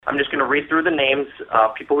I'm just going to read through the names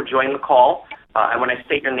of people who joined the call. And when I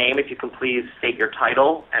state your name, if you can please state your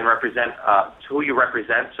title and represent who you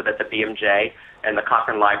represent so that the BMJ and the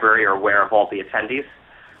Cochrane Library are aware of all the attendees.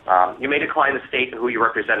 You may decline to state who you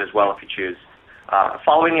represent as well if you choose.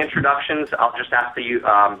 Following the introductions, I'll just ask that you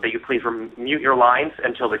please mute your lines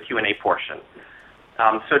until the Q&A portion.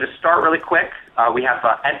 So to start really quick, we have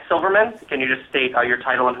Ed Silverman. Can you just state your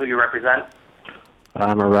title and who you represent?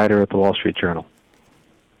 I'm a writer at the Wall Street Journal.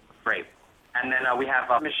 Great. And then we have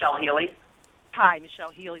Michelle Healy. Hi,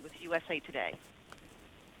 Michelle Healy with USA Today.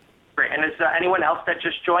 Great. And is anyone else that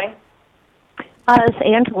just joined? It's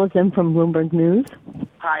Angela Zim from Bloomberg News.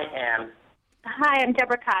 Hi, Ann. Hi, I'm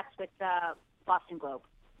Deborah Cox with Boston Globe.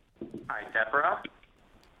 Hi, Deborah.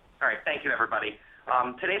 All right, thank you, everybody.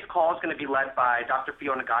 Today's call is going to be led by Dr.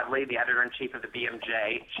 Fiona Godlee, the editor-in-chief of the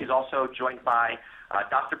BMJ. She's also joined by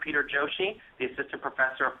Dr. Peter Doshi, the assistant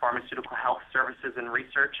professor of pharmaceutical health services and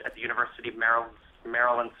research at the University of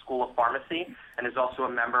Maryland School of Pharmacy, and is also a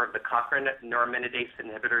member of the Cochrane neuraminidase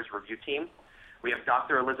inhibitors review team. We have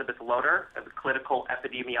Dr. Elizabeth Loder, the clinical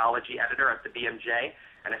epidemiology editor at the BMJ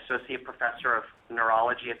and associate professor of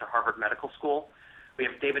neurology at the Harvard Medical School. We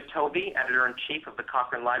have David Tovey, editor-in-chief of the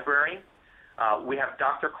Cochrane Library. We have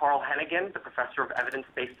Dr. Carl Heneghan, the professor of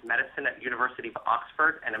evidence-based medicine at the University of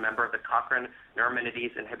Oxford and a member of the Cochrane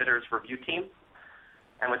neuraminidase inhibitors review team.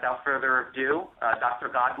 And without further ado, Dr.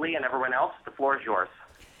 Godlee and everyone else, the floor is yours.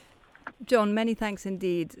 John, many thanks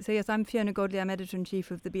indeed. So yes, I'm Fiona Godlee, I'm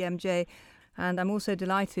editor-in-chief of the BMJ, and I'm also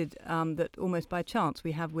delighted that almost by chance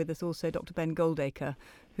we have with us also Dr. Ben Goldacre,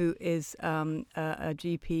 who is a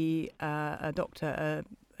GP, a doctor,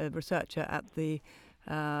 a researcher at the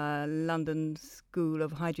London School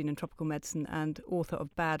of Hygiene and Tropical Medicine and author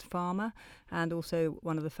of Bad Pharma, and also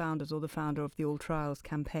one of the founders or the founder of the AllTrials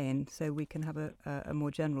campaign. So we can have a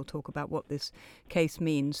more general talk about what this case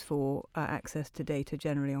means for access to data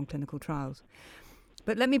generally on clinical trials.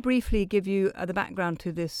 But let me briefly give you the background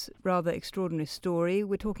to this rather extraordinary story.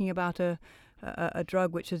 We're talking about a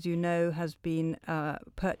drug which, as you know, has been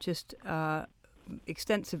purchased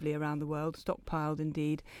extensively around the world, stockpiled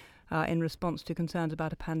indeed, in response to concerns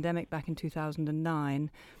about a pandemic back in 2009.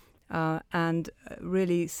 And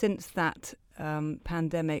really since that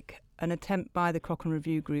pandemic, an attempt by the Cochrane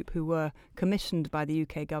Review Group, who were commissioned by the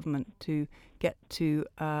UK government to get to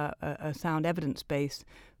a sound evidence base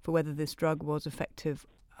for whether this drug was effective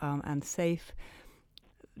and safe,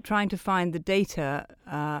 trying to find the data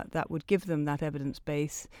that would give them that evidence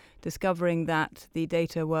base, discovering that the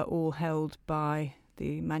data were all held by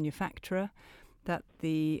the manufacturer, that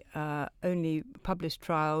the only published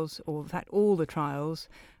trials, or in fact all the trials,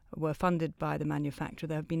 were funded by the manufacturer.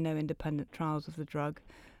 There have been no independent trials of the drug,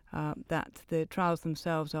 that the trials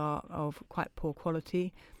themselves are of quite poor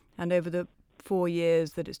quality, and over the 4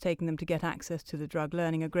 years that it's taken them to get access to the drug,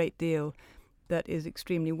 learning a great deal that is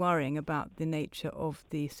extremely worrying about the nature of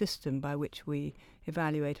the system by which we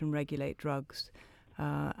evaluate and regulate drugs.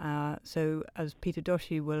 So as Peter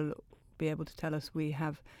Doshi will be able to tell us, we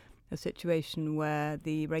have a situation where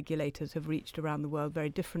the regulators have reached around the world very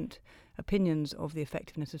different opinions of the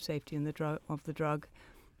effectiveness of safety in the drug,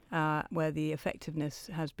 where the effectiveness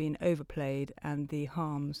has been overplayed and the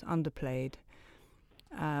harms underplayed,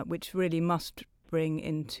 which really must bring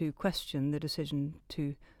into question the decision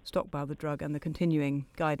to stockpile the drug and the continuing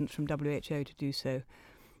guidance from WHO to do so.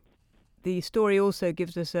 The story also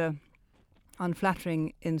gives us a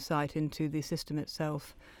unflattering insight into the system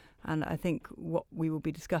itself, and I think what we will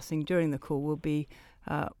be discussing during the call will be,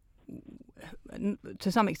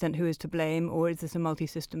 to some extent, who is to blame, or is this a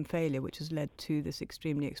multi-system failure which has led to this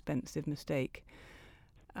extremely expensive mistake,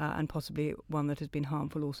 and possibly one that has been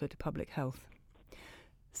harmful also to public health.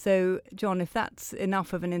 So, John, if that's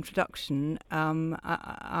enough of an introduction,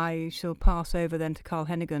 I shall pass over then to Carl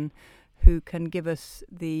Heneghan, who can give us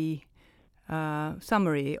the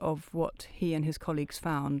summary of what he and his colleagues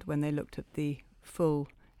found when they looked at the full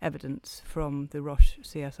evidence from the Roche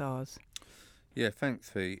CSRs. Yeah, thanks,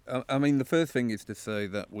 Fee. I mean, the first thing is to say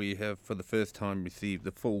that we have, for the first time, received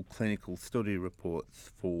the full clinical study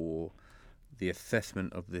reports for the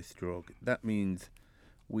assessment of this drug. That means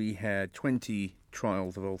we had 20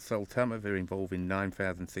 trials of oseltamivir involving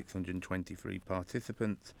 9,623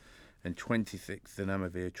 participants, and 26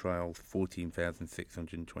 zanamivir trials,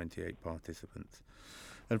 14,628 participants.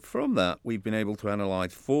 And from that, we've been able to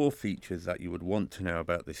analyse 4 features that you would want to know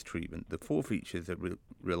about this treatment. The 4 features that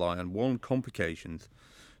rely on 1, complications,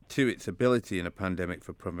 2, its ability in a pandemic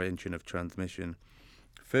for prevention of transmission,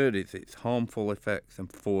 3rd, its harmful effects, and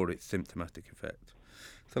 4, its symptomatic effect.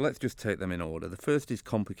 So let's just take them in order. The first is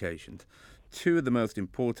complications. Two of the most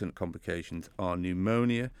important complications are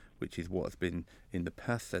pneumonia, which is what has been in the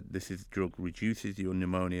past said this drug reduces your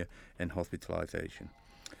pneumonia and hospitalization.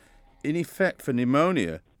 In effect, for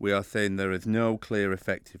pneumonia, we are saying there is no clear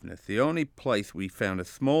effectiveness. The only place we found a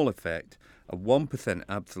small effect, a 1%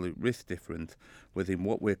 absolute risk difference, was in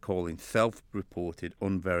what we're calling self-reported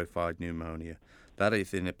unverified pneumonia. That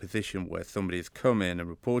is in a position where somebody has come in and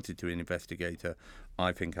reported to an investigator,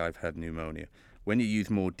 I think I've had pneumonia. When you use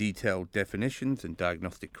more detailed definitions and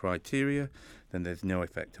diagnostic criteria, then there's no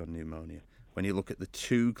effect on pneumonia. When you look at the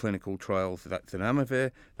two clinical trials,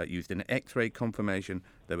 oseltamivir, that used an X-ray confirmation,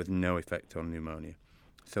 there was no effect on pneumonia.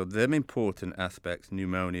 So them important aspects,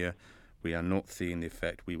 pneumonia, we are not seeing the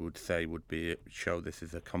effect we would say would be show this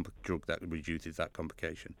is a drug that reduces that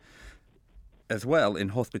complication. As well, in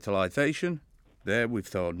hospitalization, there we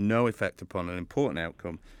saw no effect upon an important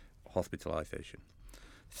outcome, hospitalization.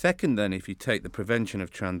 Second, then, if you take the prevention of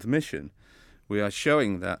transmission, we are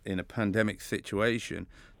showing that in a pandemic situation,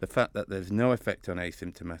 the fact that there's no effect on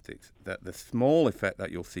asymptomatics, that the small effect that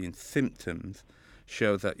you'll see in symptoms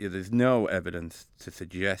shows that there's no evidence to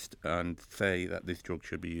suggest and say that this drug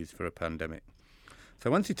should be used for a pandemic. So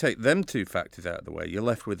once you take them two factors out of the way, you're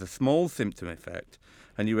left with a small symptom effect,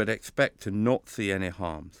 and you would expect to not see any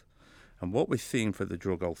harms. And what we're seeing for the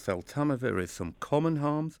drug oseltamivir is some common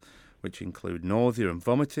harms, which include nausea and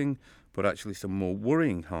vomiting, but actually some more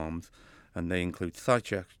worrying harms, and they include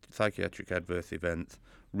psychiatric adverse events,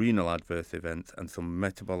 renal adverse events, and some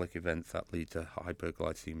metabolic events that lead to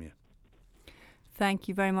hyperglycemia. Thank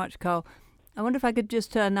you very much, Carl. I wonder if I could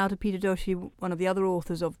just turn now to Peter Doshi, one of the other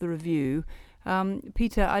authors of the review.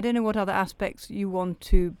 Peter, I don't know what other aspects you want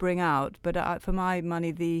to bring out, but for my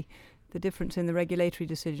money, the difference in the regulatory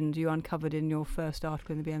decisions you uncovered in your first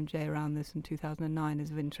article in the BMJ around this in 2009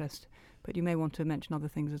 is of interest. But you may want to mention other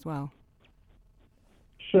things as well.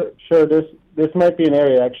 Sure. This might be an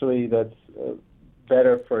area actually that's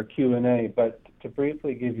better for Q&A, but to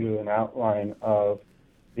briefly give you an outline of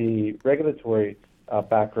the regulatory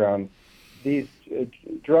background, these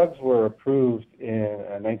drugs were approved in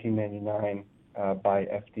 1999 by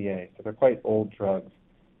FDA, so they're quite old drugs,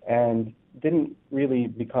 and didn't really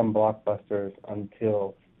become blockbusters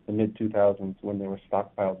until the mid-2000s when they were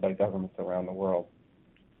stockpiled by governments around the world.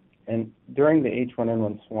 And during the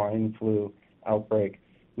H1N1 swine flu outbreak,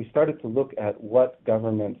 we started to look at what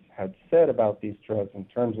governments had said about these drugs in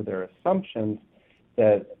terms of their assumptions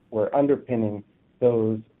that were underpinning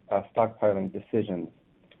those stockpiling decisions.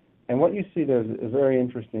 And what you see there is a very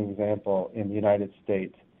interesting example in the United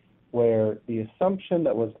States, where the assumption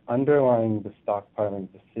that was underlying the stockpiling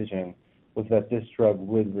decision was that this drug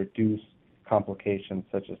would reduce complications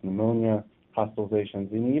such as pneumonia, hospitalizations,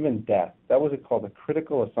 and even death. That was called a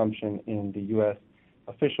critical assumption in the U.S.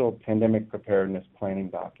 official pandemic preparedness planning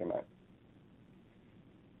document.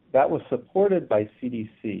 That was supported by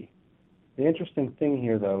CDC. The interesting thing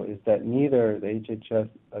here, though, is that neither the HHS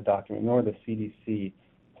document nor the CDC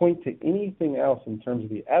point to anything else in terms of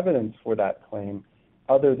the evidence for that claim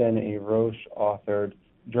other than a Roche-authored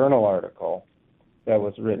journal article that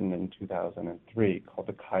was written in 2003 called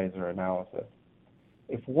the Kaiser Analysis.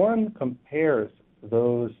 If one compares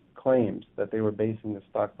those claims that they were basing the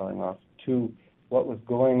stockpiling off to what was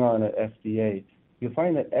going on at FDA, you'll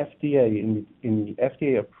find that FDA, in the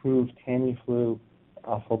FDA-approved Tamiflu,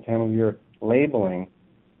 oseltamivir labeling,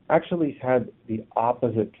 actually had the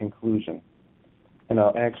opposite conclusion. And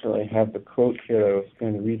I'll actually have the quote here that I was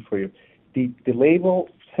going to read for you. The label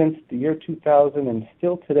since the year 2000 and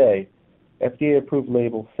still today, FDA-approved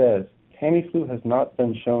label says, Tamiflu has not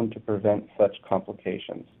been shown to prevent such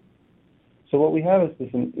complications. So what we have is this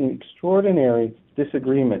an extraordinary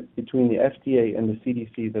disagreement between the FDA and the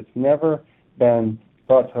CDC that's never been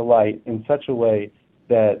brought to light in such a way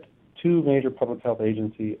that two major public health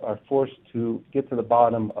agencies are forced to get to the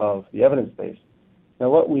bottom of the evidence base. Now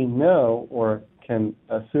what we know, or can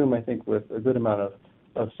assume I think with a good amount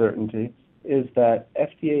of certainty, is that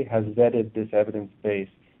FDA has vetted this evidence base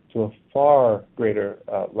to a far greater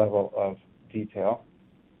level of detail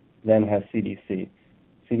than has CDC.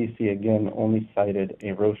 CDC, again, only cited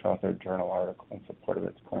a Roche-authored journal article in support of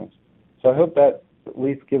its claims. So I hope that at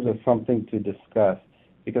least gives us something to discuss,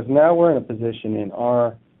 because now we're in a position in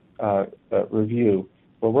our review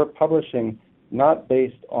where we're publishing not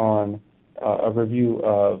based on a review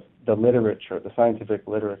of the literature, the scientific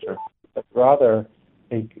literature, but rather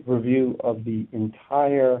a review of the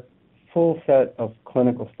entire full set of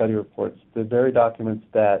clinical study reports, the very documents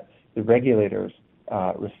that the regulators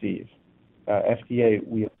receive. FDA,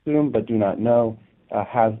 we assume but do not know,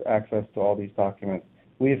 has access to all these documents.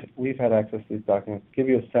 we've had access to these documents. To give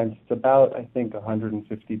you a sense, it's about, I think,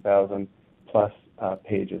 150,000 plus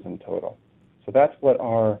pages in total. So that's what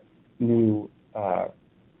our new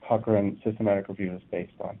Cochrane systematic review is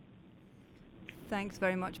based on. Thanks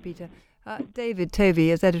very much, Peter. David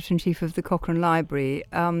Tovey, as Editor-in-Chief of the Cochrane Library,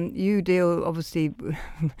 you deal, obviously,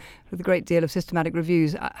 with a great deal of systematic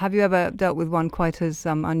reviews. Have you ever dealt with one quite as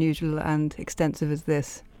unusual and extensive as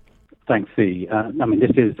this? Thanks, Fee.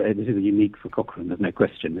 This is unique for Cochrane, there's no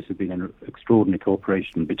question. This has been an extraordinary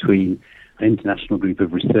cooperation between an international group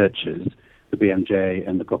of researchers, the BMJ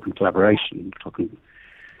and the Cochrane Collaboration. Cochrane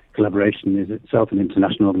Collaboration is itself an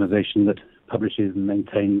international organisation that publishes and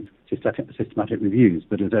maintains systematic reviews,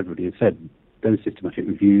 but as everybody has said, those systematic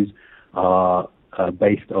reviews are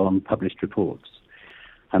based on published reports.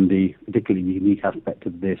 And the particularly unique aspect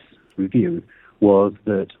of this review was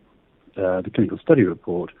that the clinical study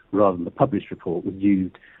report, rather than the published report, was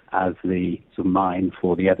used as the sort of mine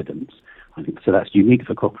for the evidence. I think so. That's unique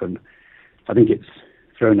for Cochrane. I think it's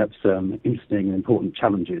thrown up some interesting and important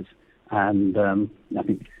challenges, and I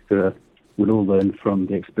think we'll all learn from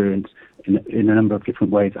the experience in a number of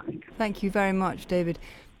different ways, I think. Thank you very much, David.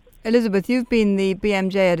 Elizabeth, you've been the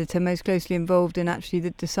BMJ editor most closely involved in actually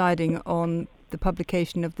deciding on the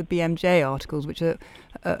publication of the BMJ articles, which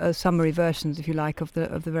are summary versions, if you like, of the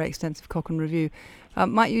very extensive Cochrane review.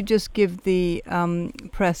 Might you just give the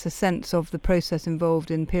press a sense of the process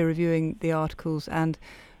involved in peer reviewing the articles and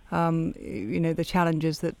the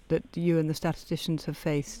challenges that you and the statisticians have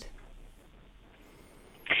faced?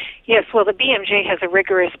 Yes, well, the BMJ has a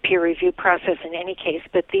rigorous peer review process in any case,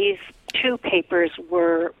 but these two papers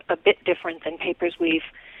were a bit different than papers we've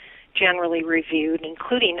generally reviewed,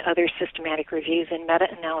 including other systematic reviews and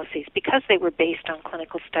meta-analyses, because they were based on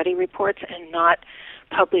clinical study reports and not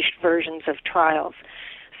published versions of trials.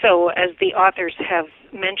 So as the authors have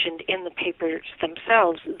mentioned in the papers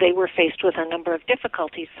themselves, they were faced with a number of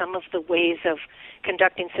difficulties. Some of the ways of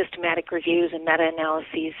conducting systematic reviews and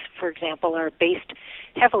meta-analyses, for example, are based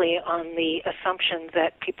heavily on the assumption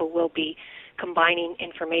that people will be combining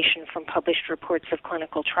information from published reports of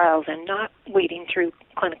clinical trials and not wading through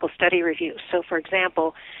clinical study reviews. So, for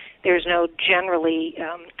example, there's no generally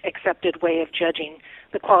accepted way of judging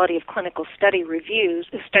the quality of clinical study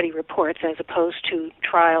reports as opposed to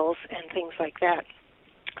trials and things like that.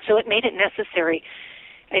 So it made it necessary,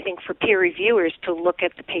 I think, for peer reviewers to look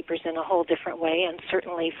at the papers in a whole different way, and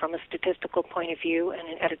certainly from a statistical point of view and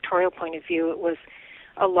an editorial point of view, it was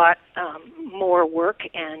a lot more work,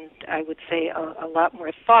 and I would say a lot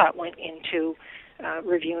more thought went into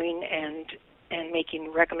reviewing and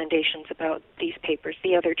making recommendations about these papers.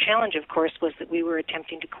 The other challenge, of course, was that we were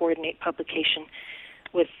attempting to coordinate publication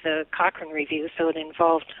with the Cochrane review, so it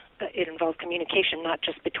involved communication not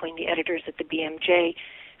just between the editors at the BMJ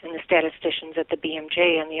and the statisticians at the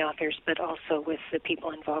BMJ and the authors, but also with the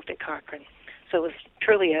people involved at Cochrane. So it was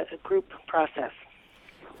truly a group process.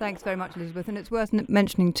 Thanks very much, Elizabeth. And it's worth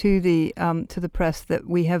mentioning to the press that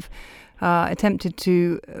we have attempted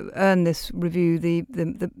to earn this review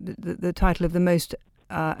the title of the most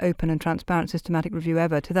open and transparent systematic review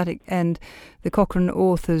ever. To that end, the Cochrane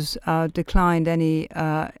authors declined any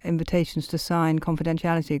invitations to sign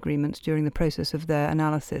confidentiality agreements during the process of their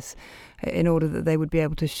analysis, in order that they would be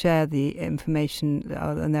able to share the information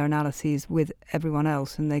and their analyses with everyone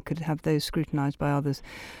else, and they could have those scrutinised by others.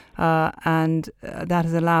 And that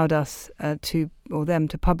has allowed us them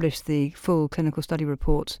to publish the full clinical study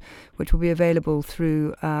reports, which will be available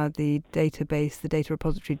through the database, the data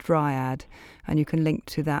repository Dryad, and you can link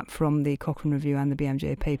to that from the Cochrane review and the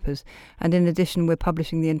BMJ papers. And in addition, we're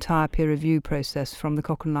publishing the entire peer review process from the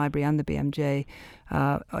Cochrane Library and the BMJ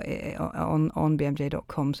on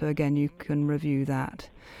bmj.com. So again, you can review that.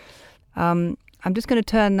 I'm just going to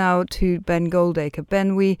turn now to Ben Goldacre.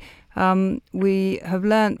 Ben, we have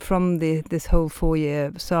learnt from this whole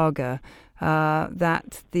 4-year saga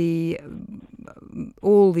that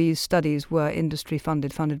all these studies were industry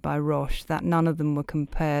funded by Roche, that none of them were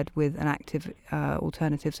compared with an active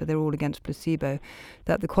alternative, so they're all against placebo,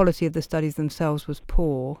 that the quality of the studies themselves was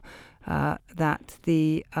poor, that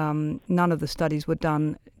none of the studies were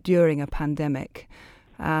done during a pandemic,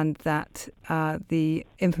 and that the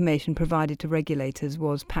information provided to regulators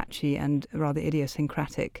was patchy and rather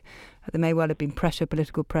idiosyncratic. There may well have been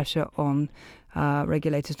political pressure on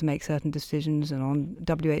regulators to make certain decisions, and on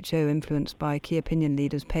WHO influenced by key opinion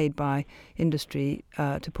leaders paid by industry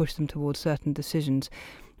to push them towards certain decisions.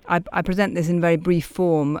 I present this in very brief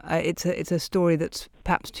form. It's a story that's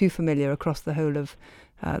perhaps too familiar across the whole of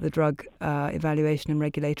the drug evaluation and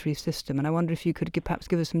regulatory system, and I wonder if you could perhaps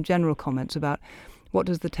give us some general comments about What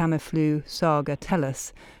does the Tamiflu saga tell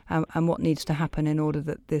us, and what needs to happen in order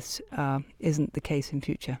that this isn't the case in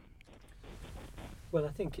future? Well, I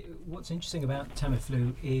think what's interesting about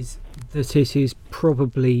Tamiflu is that it is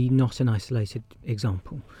probably not an isolated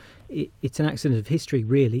example. It's an accident of history,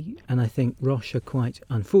 really, and I think Roche are quite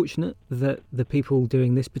unfortunate that the people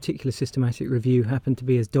doing this particular systematic review happen to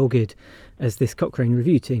be as dogged as this Cochrane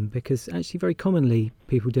review team, because actually very commonly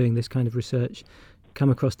people doing this kind of research come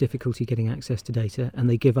across difficulty getting access to data and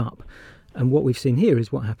they give up. And what we've seen here is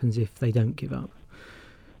what happens if they don't give up.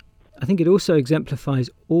 I think it also exemplifies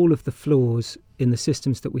all of the flaws in the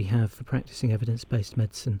systems that we have for practicing evidence-based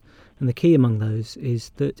medicine. And the key among those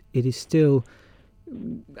is that it is still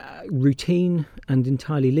routine and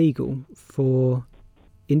entirely legal for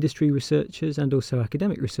industry researchers and also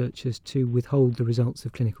academic researchers to withhold the results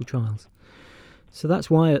of clinical trials. So that's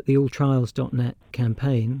why at the AllTrials.net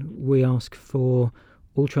campaign we ask for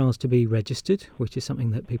all trials to be registered, which is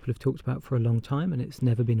something that people have talked about for a long time, and it's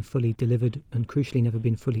never been fully delivered and crucially never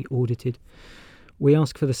been fully audited. We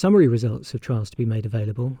ask for the summary results of trials to be made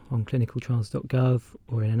available on clinicaltrials.gov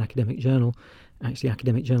or in an academic journal. Actually,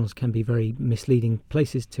 academic journals can be very misleading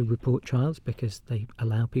places to report trials because they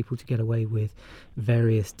allow people to get away with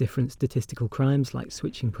various different statistical crimes like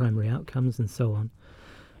switching primary outcomes and so on.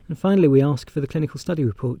 And finally, we ask for the clinical study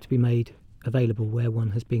report to be made available where one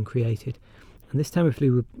has been created. And this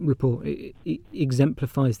Tamiflu report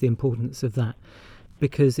exemplifies the importance of that,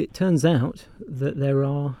 because it turns out that there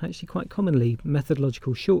are actually quite commonly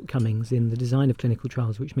methodological shortcomings in the design of clinical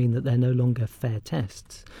trials, which mean that they're no longer fair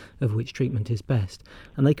tests of which treatment is best.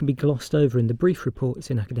 And they can be glossed over in the brief reports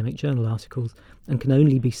in academic journal articles and can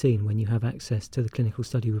only be seen when you have access to the clinical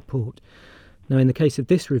study report. Now, in the case of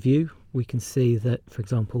this review, we can see that, for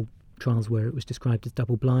example, trials where it was described as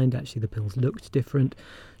double-blind, actually the pills looked different.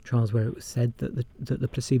 Trials where it was said that the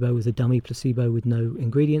placebo was a dummy placebo with no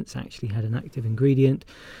ingredients actually had an active ingredient.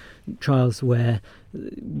 Trials where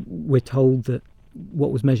we're told that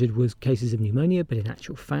what was measured was cases of pneumonia, but in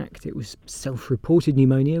actual fact it was self-reported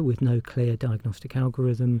pneumonia with no clear diagnostic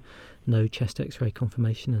algorithm, no chest x-ray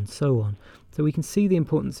confirmation, and so on. So we can see the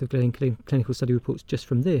importance of getting clinical study reports just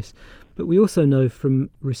from this, but we also know from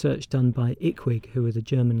research done by IQWiG, who are the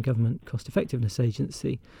German government cost-effectiveness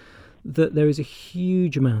agency, that there is a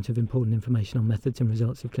huge amount of important information on methods and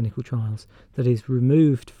results of clinical trials that is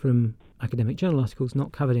removed from academic journal articles,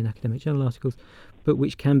 not covered in academic journal articles, but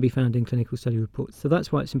which can be found in clinical study reports. So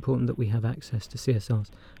that's why it's important that we have access to CSRs.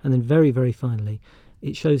 And then very, very finally,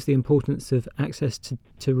 it shows the importance of access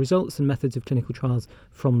to results and methods of clinical trials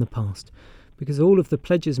from the past. Because all of the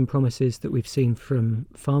pledges and promises that we've seen from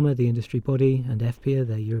pharma, the industry body, and EFPIA,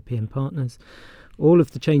 their European partners, all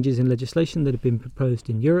of the changes in legislation that have been proposed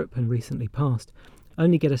in Europe and recently passed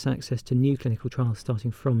only get us access to new clinical trials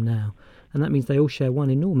starting from now. And that means they all share one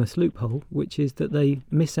enormous loophole, which is that they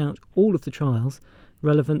miss out all of the trials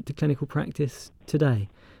relevant to clinical practice today.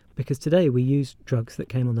 Because today we use drugs that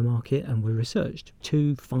came on the market and were researched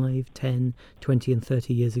 2, 5, 10, 20 and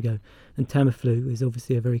 30 years ago. And Tamiflu is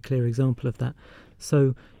obviously a very clear example of that.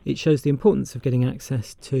 So it shows the importance of getting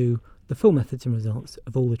access to the full methods and results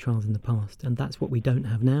of all the trials in the past. And that's what we don't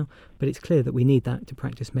have now, but it's clear that we need that to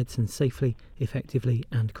practice medicine safely, effectively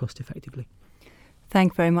and cost effectively.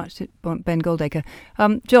 Thank you very much, Ben Goldacre.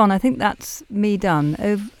 John, I think that's me done.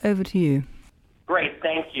 Over to you. Great,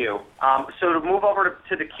 thank you. So to move over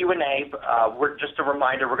to the Q&A, we're just a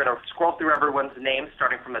reminder, we're going to scroll through everyone's names,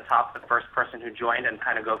 starting from the top, the first person who joined, and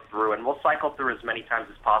kind of go through. And we'll cycle through as many times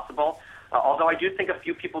as possible. Although I do think a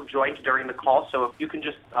few people joined during the call, so if you can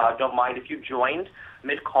just, don't mind, if you joined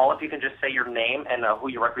mid-call, if you can just say your name and who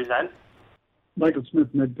you represent. Michael Smith,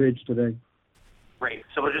 MedPage Today. Great.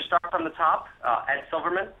 So we'll just start from the top. Ed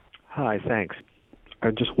Silverman. Hi, thanks.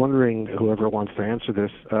 I'm just wondering, whoever wants to answer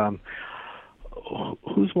this,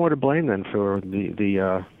 who's more to blame then for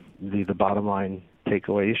the bottom line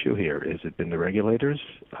takeaway issue here? Is it been the regulators?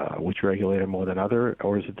 Which regulator more than other,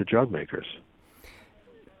 or is it the drug makers?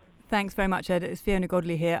 Thanks very much, Ed. It's Fiona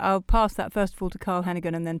Godlee here. I'll pass that first of all to Carl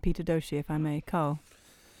Heneghan and then Peter Doshi, if I may. Carl.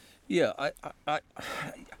 Yeah, how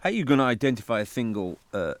are you going to identify a single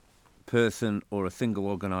person or a single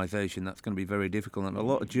organisation? That's going to be very difficult, and a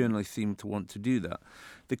lot of journalists seem to want to do that.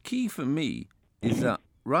 The key for me is that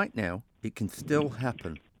right now it can still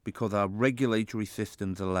happen because our regulatory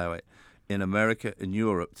systems allow it. In America and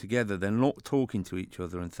Europe together, they're not talking to each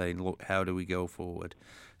other and saying, look, how do we go forward?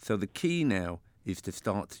 So the key now is to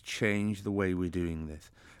start to change the way we're doing this.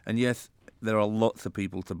 And yes, there are lots of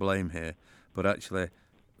people to blame here, but actually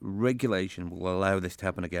regulation will allow this to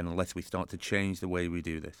happen again unless we start to change the way we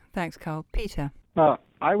do this. Thanks, Carl. Peter.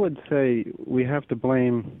 I would say we have to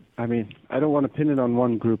blame, I don't want to pin it on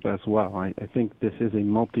one group as well. I think this is a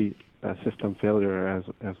multi-system failure,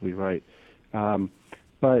 as we write.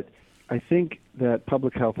 But I think that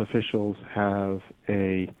public health officials have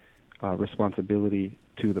a responsibility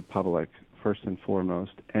to the public, first and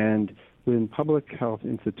foremost. And within public health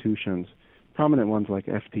institutions, prominent ones like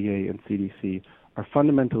FDA and CDC are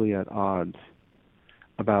fundamentally at odds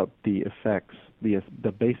about the effects,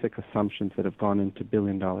 the basic assumptions that have gone into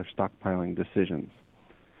billion-dollar stockpiling decisions.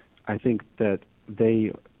 I think that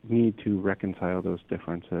they need to reconcile those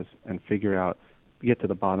differences and get to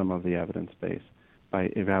the bottom of the evidence base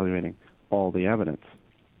by evaluating all the evidence.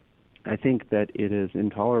 I think that it is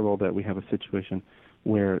intolerable that we have a situation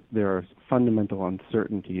where there are fundamental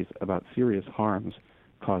uncertainties about serious harms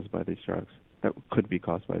caused by these drugs, that could be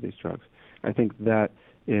caused by these drugs. I think that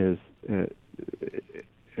is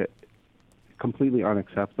completely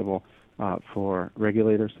unacceptable for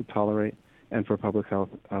regulators to tolerate and for public health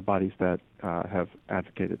bodies that have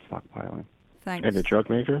advocated stockpiling. Thanks. And the drug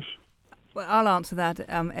makers? Well, I'll answer that,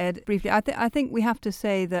 Ed, briefly. I think we have to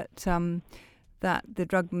say that that the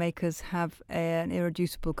drug makers have an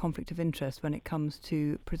irreducible conflict of interest when it comes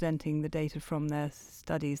to presenting the data from their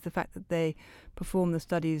studies. The fact that they perform the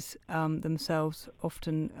studies themselves,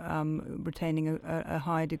 often retaining a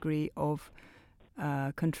high degree of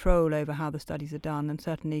control over how the studies are done, and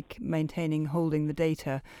certainly holding the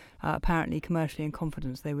data, apparently commercially in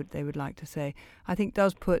confidence, they would like to say, I think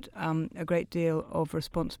does put a great deal of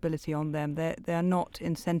responsibility on them. They are not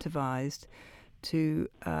incentivized to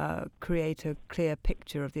create a clear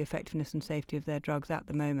picture of the effectiveness and safety of their drugs at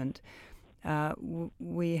the moment.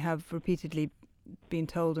 We have repeatedly been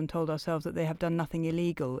told ourselves that they have done nothing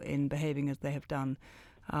illegal in behaving as they have done,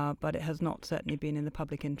 but it has not certainly been in the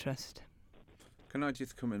public interest. Can I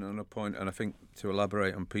just come in on a point, and I think to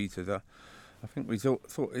elaborate on Peter's, I think we thought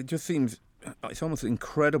it just seems, it's almost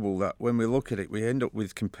incredible that when we look at it, we end up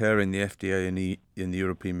with comparing the FDA and the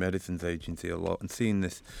European Medicines Agency a lot and seeing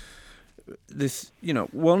this,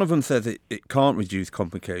 one of them says it can't reduce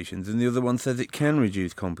complications and the other one says it can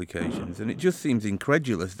reduce complications. And it just seems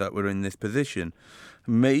incredulous that we're in this position.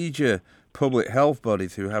 Major public health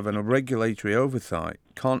bodies who have a regulatory oversight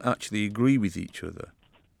can't actually agree with each other.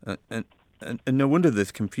 And no wonder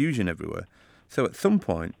there's confusion everywhere. So at some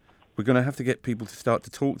point, we're going to have to get people to start to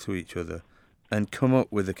talk to each other and come up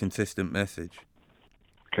with a consistent message.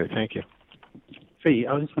 Okay, thank you. Fee,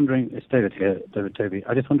 I was just wondering, it's David here, David Tovey.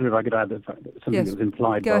 I just wonder if I could add something that was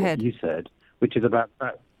implied by what you said, which is about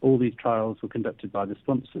that all these trials were conducted by the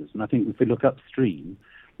sponsors. And I think if we look upstream,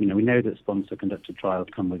 we know that sponsor-conducted trials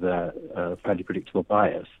come with a fairly predictable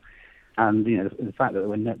bias. And, the fact that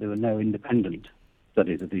there were no independent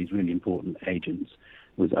studies of these really important agents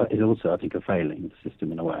is also, I think, a failing of the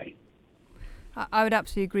system in a way. I would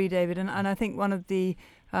absolutely agree, David, and I think one of the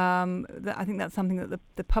I think that's something that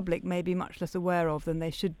the public may be much less aware of than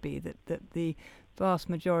they should be. That the vast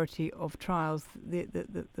majority of trials, the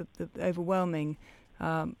overwhelming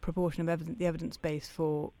proportion of the evidence base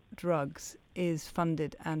for drugs is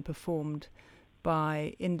funded and performed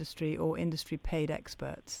by industry or industry-paid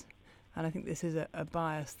experts. And I think this is a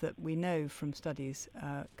bias that we know from studies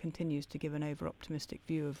continues to give an over-optimistic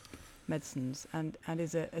view of medicines and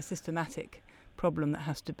is a systematic problem that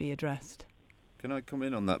has to be addressed. Can I come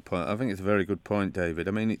in on that point? I think it's a very good point, David.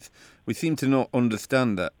 I mean, we seem to not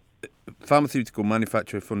understand that pharmaceutical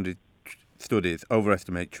manufacturer-funded studies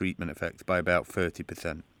overestimate treatment effects by about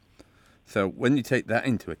 30%. So when you take that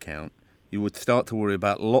into account, you would start to worry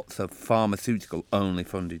about lots of pharmaceutical-only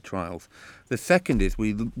funded trials. The second is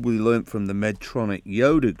we learnt from the Medtronic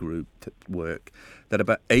Yoder group work that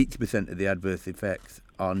about 80% of the adverse effects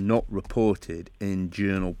are not reported in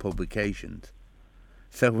journal publications.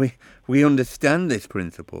 So we understand this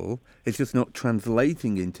principle. It's just not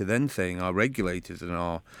translating into then saying our regulators and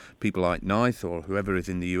our people like NICE or whoever is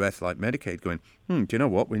in the US like Medicaid going, do you know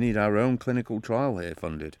what? We need our own clinical trial here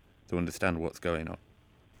funded to understand what's going on.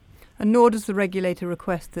 And nor does the regulator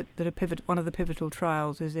request that one of the pivotal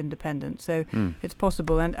trials is independent. So it's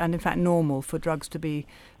possible and in fact normal for drugs to be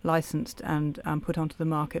licensed and put onto the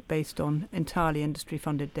market based on entirely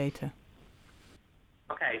industry-funded data.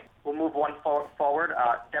 Okay, we'll move one forward.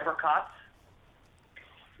 Deborah Kotz.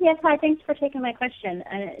 Yes, hi, thanks for taking my question.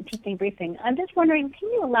 Interesting briefing. I'm just wondering, can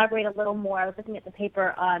you elaborate a little more? I was looking at the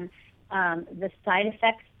paper on the side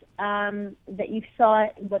effects that you saw,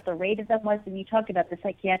 what the rate of them was, and you talked about the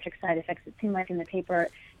psychiatric side effects. It seemed like in the paper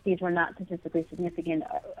these were not statistically significant.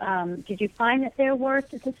 Did you find that there were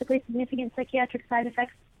statistically significant psychiatric side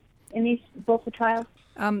effects in both the trials?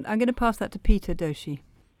 I'm going to pass that to Peter Doshi.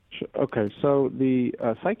 Okay, so the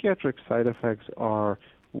psychiatric side effects are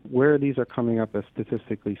where these are coming up as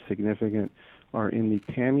statistically significant are in the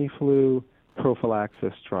Tamiflu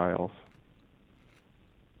prophylaxis trials.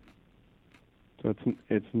 So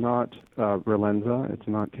it's not Relenza, it's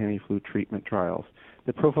not Tamiflu treatment trials.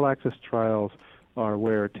 The prophylaxis trials are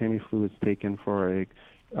where Tamiflu is taken for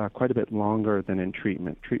quite a bit longer than in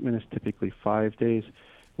treatment. Treatment is typically 5 days,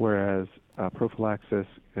 whereas prophylaxis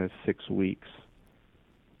is 6 weeks.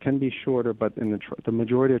 Can be shorter, but in the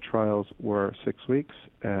majority of trials were 6 weeks,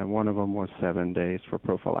 and one of them was 7 days for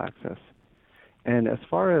prophylaxis. And as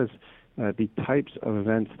far as the types of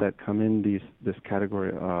events that come in this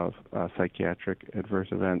category of psychiatric adverse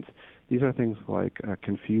events, these are things like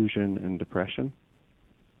confusion and depression.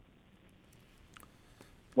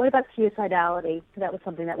 What about suicidality? That was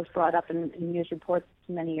something that was brought up in news reports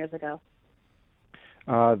many years ago.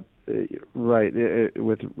 Right,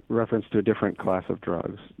 with reference to a different class of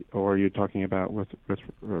drugs, or are you talking about with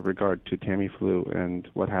regard to Tamiflu and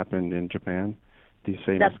what happened in Japan? These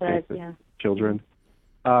famous cases, children.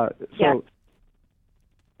 So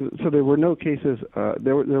there were no cases.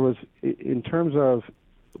 There was, in terms of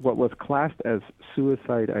what was classed as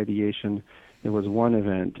suicide ideation, there was one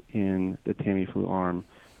event in the Tamiflu arm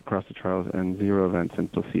across the trials and 0 events in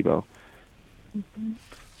placebo. Mm-hmm.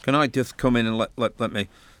 Can I just come in and let me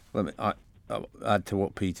add to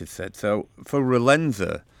what Peter said? So for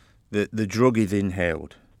Relenza, the drug is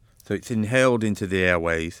inhaled. So it's inhaled into the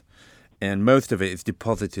airways, and most of it is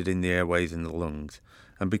deposited in the airways and the lungs.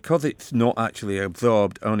 And because it's not actually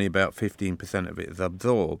absorbed, only about 15% of it is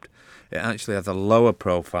absorbed, it actually has a lower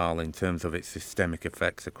profile in terms of its systemic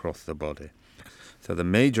effects across the body. So the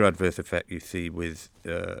major adverse effect you see with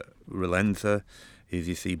Relenza is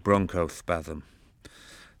you see bronchospasm.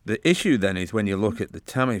 The issue then is when you look at the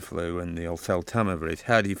Tamiflu and the oseltamivir is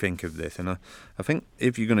how do you think of this? And I think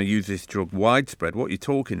if you're going to use this drug widespread, what you're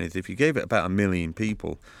talking is if you gave it about 1 million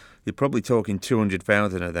people, you're probably talking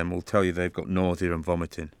 200,000 of them will tell you they've got nausea and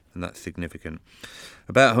vomiting, and that's significant.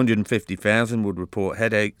 About 150,000 would report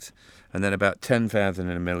headaches, and then about 10,000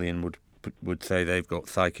 in 1 million would say they've got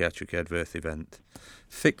psychiatric adverse events.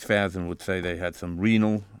 6,000 would say they had some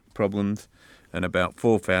renal problems, and about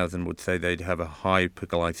 4,000 would say they'd have a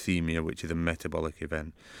hyperglycemia, which is a metabolic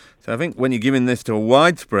event. So I think when you're giving this to a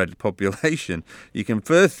widespread population, you can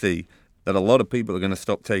first see that a lot of people are going to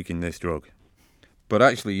stop taking this drug. But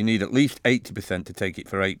actually, you need at least 80% to take it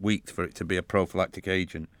for 8 weeks for it to be a prophylactic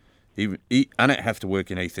agent. And it has to work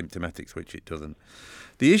in asymptomatics, which it doesn't.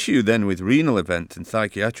 The issue then with renal events and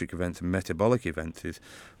psychiatric events and metabolic events is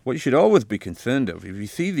what you should always be concerned of. If you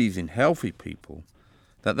see these in healthy people,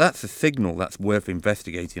 that's a signal that's worth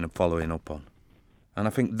investigating and following up on. And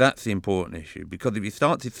I think that's the important issue, because if you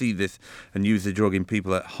start to see this and use the drug in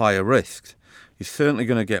people at higher risks, you're certainly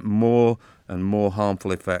going to get more and more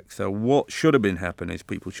harmful effects. So what should have been happening is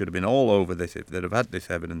people should have been all over this if they'd have had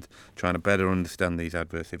this evidence, trying to better understand these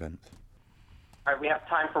adverse events. All right, we have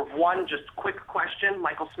time for one just quick question.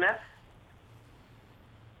 Michael Smith?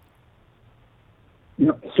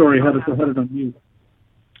 Yeah, sorry, I had it on mute.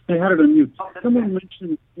 Someone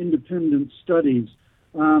mentioned independent studies.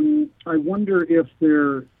 I wonder if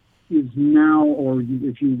there is now, or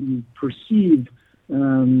if you perceive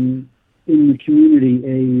in the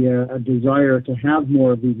community a desire to have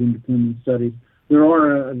more of these independent studies. There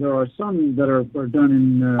are some that are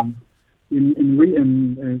done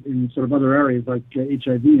in sort of other areas like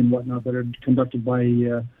HIV and whatnot that are conducted by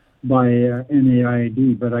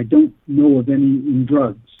NIAID, but I don't know of any in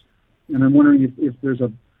drugs. And I'm wondering if there's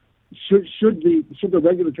should the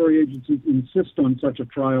regulatory agencies insist on such a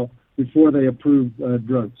trial before they approve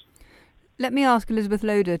drugs? Let me ask Elizabeth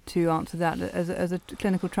Loder to answer that as a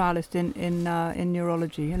clinical trialist in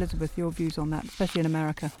neurology. Elizabeth, your views on that, especially in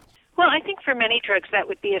America. Well, I think for many drugs that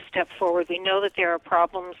would be a step forward. We know that there are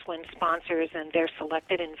problems when sponsors and their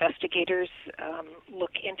selected investigators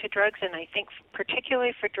look into drugs, and I think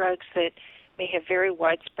particularly for drugs that may have very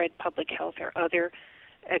widespread public health or other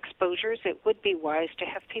exposures, it would be wise to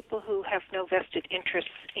have people who have no vested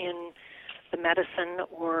interests in the medicine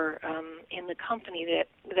or in the company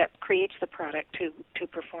that creates the product to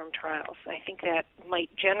perform trials. I think that might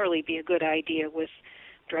generally be a good idea with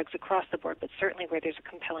drugs across the board, but certainly where there's a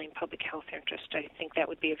compelling public health interest, I think that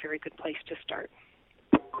would be a very good place to start.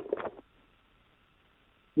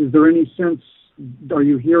 Is there any sense, are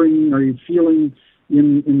you feeling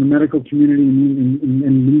in the medical community and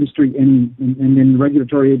in industry and in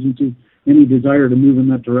regulatory agencies any desire to move in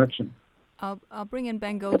that direction? I'll bring in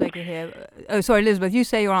Ben Goldacre here. Oh, sorry, Elizabeth, you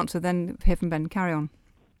say your answer, then hear from Ben. Carry on.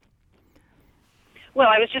 Well,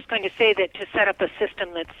 I was just going to say that to set up a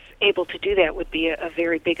system that's able to do that would be a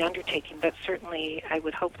very big undertaking, but certainly I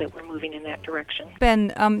would hope that we're moving in that direction. Ben,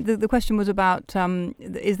 the question was about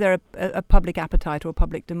is there a public appetite or a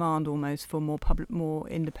public demand almost for more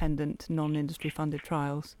independent, non-industry funded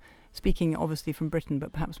trials? Speaking obviously from Britain,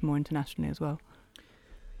 but perhaps more internationally as well.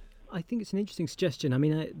 I think it's an interesting suggestion. I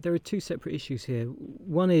mean, there are two separate issues here.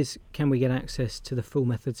 One is, can we get access to the full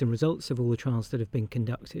methods and results of all the trials that have been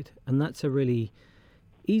conducted? And that's a really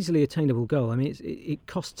easily attainable goal. I mean, it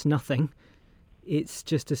costs nothing. It's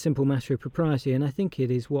just a simple matter of propriety, and I think it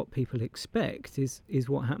is what people expect is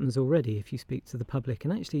what happens already if you speak to the public.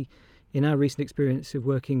 And actually, in our recent experience of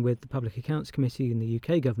working with the Public Accounts Committee in the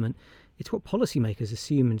UK government, it's what policymakers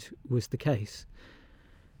assumed was the case.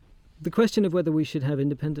 The question of whether we should have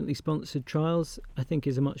independently sponsored trials, I think,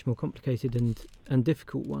 is a much more complicated and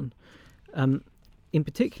difficult one. In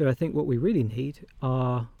particular, I think what we really need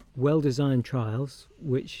are well-designed trials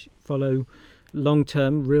which follow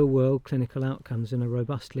long-term, real-world clinical outcomes and are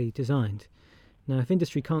robustly designed. Now, if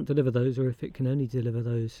industry can't deliver those, or if it can only deliver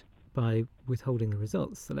those by withholding the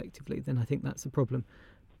results selectively, then I think that's a problem.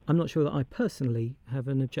 I'm not sure that I personally have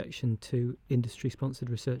an objection to industry-sponsored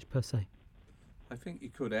research per se. I think you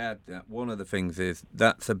could add that one of the things is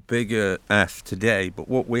that's a bigger ask today, but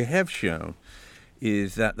what we have shown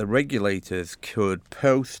is that the regulators could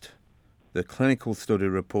post the clinical study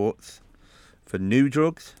reports for new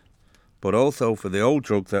drugs, but also for the old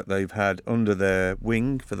drugs that they've had under their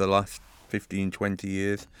wing for the last 15, 20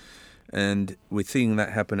 years. And we're seeing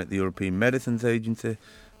that happen at the European Medicines Agency.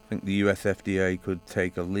 I think the US FDA could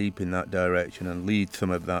take a leap in that direction and lead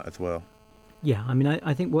some of that as well. Yeah, I mean,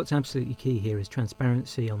 I think what's absolutely key here is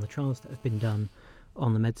transparency on the trials that have been done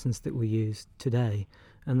on the medicines that we use today.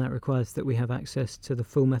 And that requires that we have access to the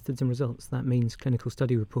full methods and results. That means clinical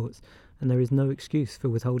study reports. And there is no excuse for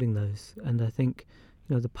withholding those. And I think,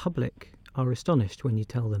 the public are astonished when you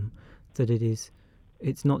tell them that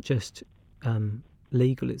it's not just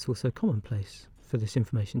legal, it's also commonplace for this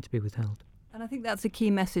information to be withheld. And I think that's a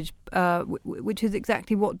key message, which is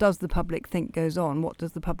exactly what does the public think goes on, what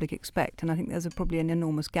does the public expect? And I think there's probably an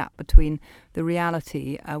enormous gap between the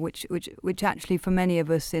reality, which actually for many of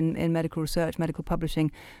us in medical research, medical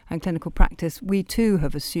publishing and clinical practice, we too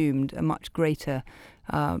have assumed a much greater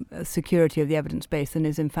security of the evidence base than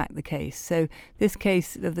is in fact the case. So this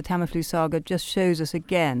case of the Tamiflu saga just shows us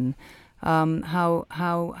again how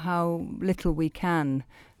little we can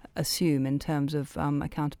assume in terms of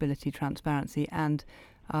accountability, transparency and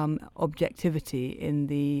objectivity in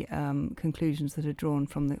the conclusions that are drawn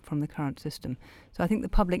from the current system. So I think the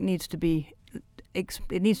public needs to be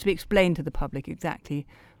explained to the public exactly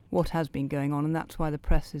what has been going on, and that's why the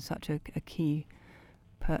press is such a key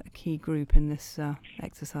group in this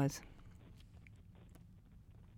exercise.